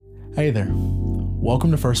Hey there,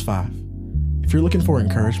 welcome to First Five. If you're looking for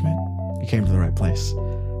encouragement, you came to the right place.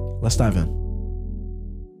 Let's dive in.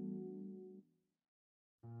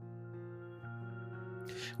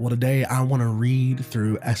 Well, today I want to read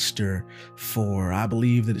through Esther 4. I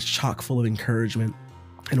believe that it's chock full of encouragement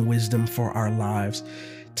and wisdom for our lives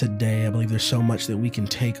today. I believe there's so much that we can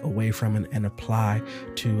take away from it and apply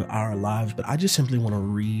to our lives, but I just simply want to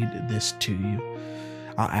read this to you.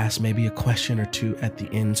 I'll ask maybe a question or two at the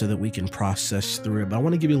end so that we can process through it, but I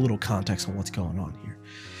want to give you a little context on what's going on here.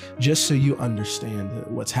 Just so you understand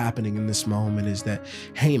that what's happening in this moment is that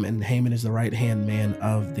Haman is the right-hand man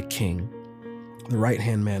of the king, the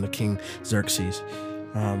right-hand man of King Xerxes.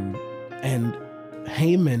 And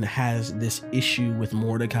Haman has this issue with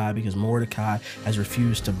Mordecai because Mordecai has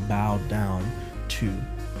refused to bow down to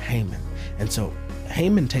Haman. And so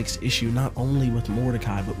Haman takes issue not only with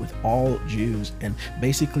Mordecai, but with all Jews, and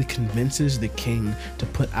basically convinces the king to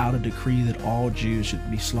put out a decree that all Jews should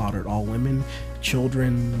be slaughtered. All women,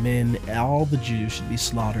 children, men, all the Jews should be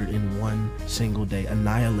slaughtered in one single day,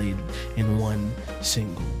 annihilated in one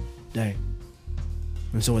single day.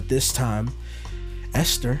 And so at this time,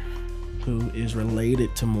 Esther, who is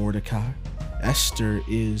related to Mordecai, Esther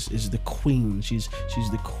is the queen. She's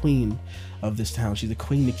the queen of this town. She's the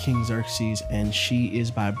queen of King Xerxes, and she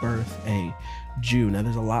is by birth a Jew. Now,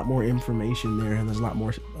 there's a lot more information there, and there's a lot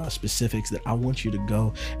more specifics that I want you to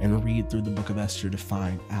go and read through the book of Esther to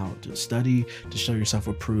find out. To study, to show yourself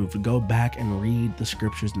approved. To go back and read the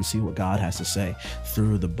scriptures and see what God has to say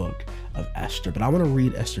through the book of Esther. But I want to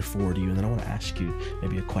read Esther 4 to you, and then I want to ask you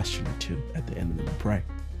maybe a question or two at the end, and then we'll pray.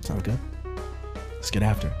 Sound good? Let's get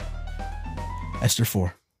after it. Esther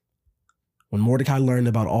 4. When Mordecai learned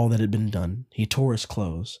about all that had been done, he tore his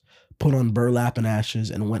clothes, put on burlap and ashes,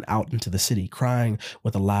 and went out into the city, crying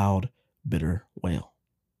with a loud, bitter wail.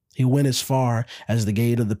 He went as far as the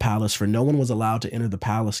gate of the palace, for no one was allowed to enter the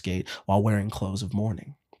palace gate while wearing clothes of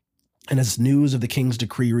mourning. And as news of the king's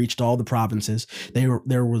decree reached all the provinces,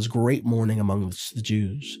 there was great mourning among the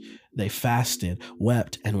Jews. They fasted,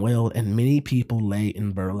 wept, and wailed, and many people lay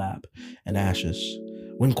in burlap and ashes.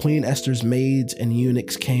 When Queen Esther's maids and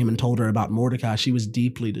eunuchs came and told her about Mordecai, she was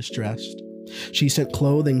deeply distressed. She sent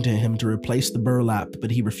clothing to him to replace the burlap,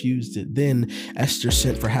 but he refused it. Then Esther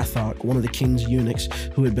sent for Hathach, one of the king's eunuchs,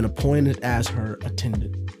 who had been appointed as her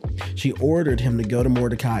attendant. She ordered him to go to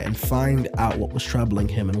Mordecai and find out what was troubling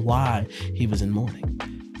him and why he was in mourning.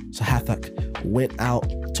 So Hathach went out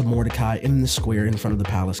to Mordecai in the square in front of the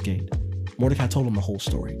palace gate. Mordecai told him the whole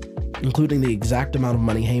story, including the exact amount of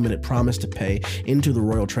money Haman had promised to pay into the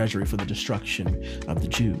royal treasury for the destruction of the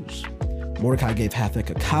Jews. Mordecai gave Hathach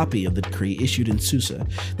a copy of the decree issued in Susa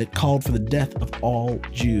that called for the death of all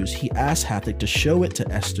Jews. He asked Hathach to show it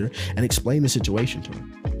to Esther and explain the situation to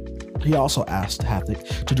her. He also asked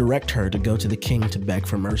Hathach to direct her to go to the king to beg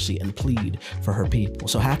for mercy and plead for her people.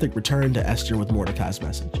 So Hathach returned to Esther with Mordecai's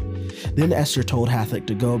message. Then Esther told Hathach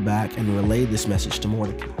to go back and relay this message to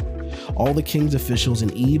Mordecai. All the king's officials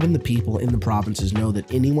and even the people in the provinces know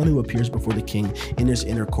that anyone who appears before the king in his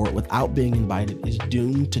inner court without being invited is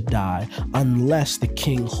doomed to die unless the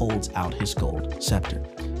king holds out his gold scepter.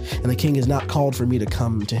 And the king has not called for me to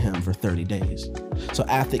come to him for 30 days. So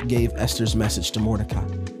Hathach gave Esther's message to Mordecai.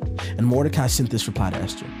 And Mordecai sent this reply to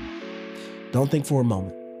Esther. Don't think for a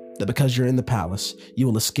moment that because you're in the palace, you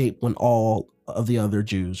will escape when all of the other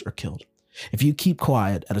Jews are killed. If you keep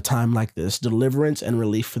quiet at a time like this, deliverance and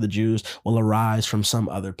relief for the Jews will arise from some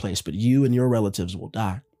other place, but you and your relatives will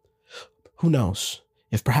die. Who knows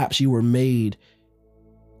if perhaps you were made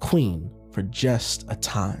queen for just a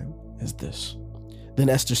time as this. Then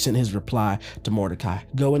Esther sent his reply to Mordecai.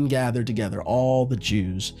 Go and gather together all the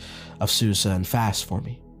Jews of Susa and fast for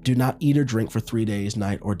me. Do not eat or drink for 3 days,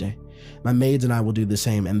 night or day. My maids and I will do the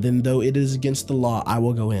same, and then though it is against the law, I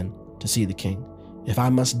will go in to see the king. If I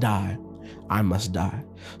must die, I must die.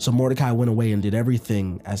 So Mordecai went away and did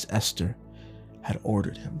everything as Esther had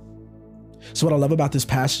ordered him. So what I love about this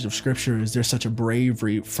passage of scripture is there's such a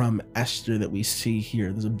bravery from Esther that we see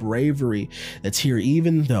here. There's a bravery that's here,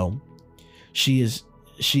 even though she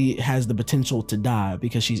has the potential to die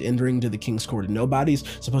because she's entering to the king's court. And nobody's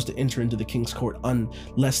supposed to enter into the king's court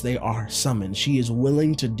unless they are summoned. She is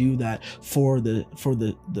willing to do that for the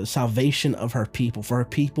salvation of her people, for her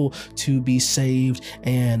people to be saved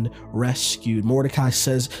and rescued. Mordecai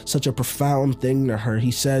says such a profound thing to her.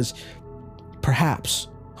 He says, perhaps,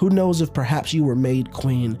 who knows if perhaps you were made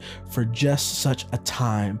queen for just such a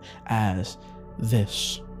time as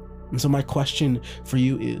this. And so my question for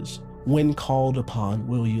you is, when called upon,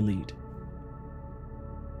 will you lead?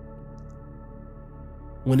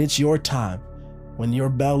 When it's your time, When your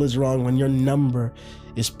bell is rung, when your number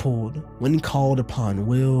is pulled, when called upon,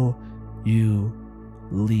 will you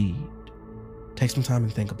lead? Take some time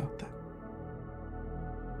and think about that.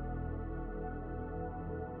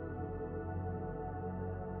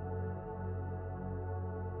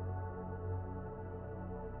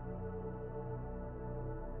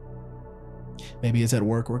 Maybe it's at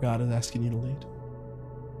work where God is asking you to lead.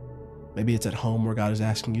 Maybe it's at home where God is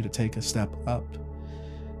asking you to take a step up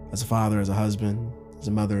as a father, as a husband, as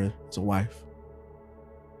a mother, as a wife.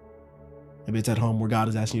 Maybe it's at home where God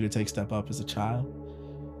is asking you to take a step up as a child,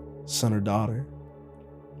 son or daughter.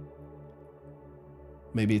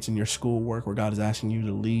 Maybe it's in your schoolwork where God is asking you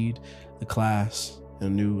to lead the class in a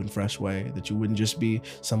new and fresh way, that you wouldn't just be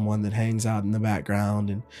someone that hangs out in the background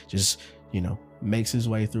and just, makes his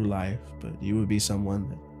way through life, but you would be someone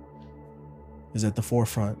that is at the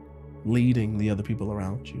forefront, leading the other people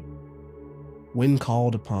around you. When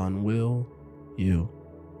called upon, will you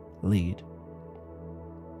lead?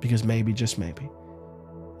 Because maybe, just maybe,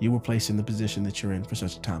 you were placed in the position that you're in for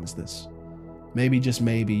such a time as this. Maybe, just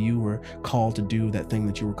maybe, you were called to do that thing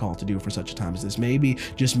that you were called to do for such a time as this. Maybe,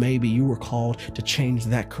 just maybe, you were called to change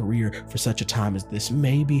that career for such a time as this.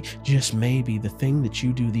 Maybe, just maybe, the thing that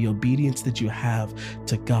you do, the obedience that you have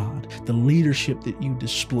to God, the leadership that you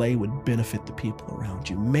display would benefit the people around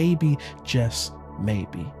you. Maybe, just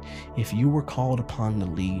maybe, if you were called upon to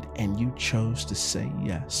lead and you chose to say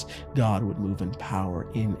yes, God would move in power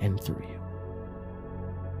in and through you.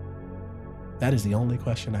 That is the only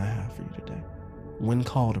question I have for you today. When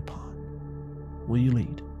called upon, will you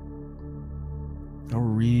lead? I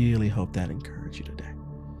really hope that encouraged you today.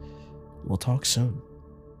 We'll talk soon.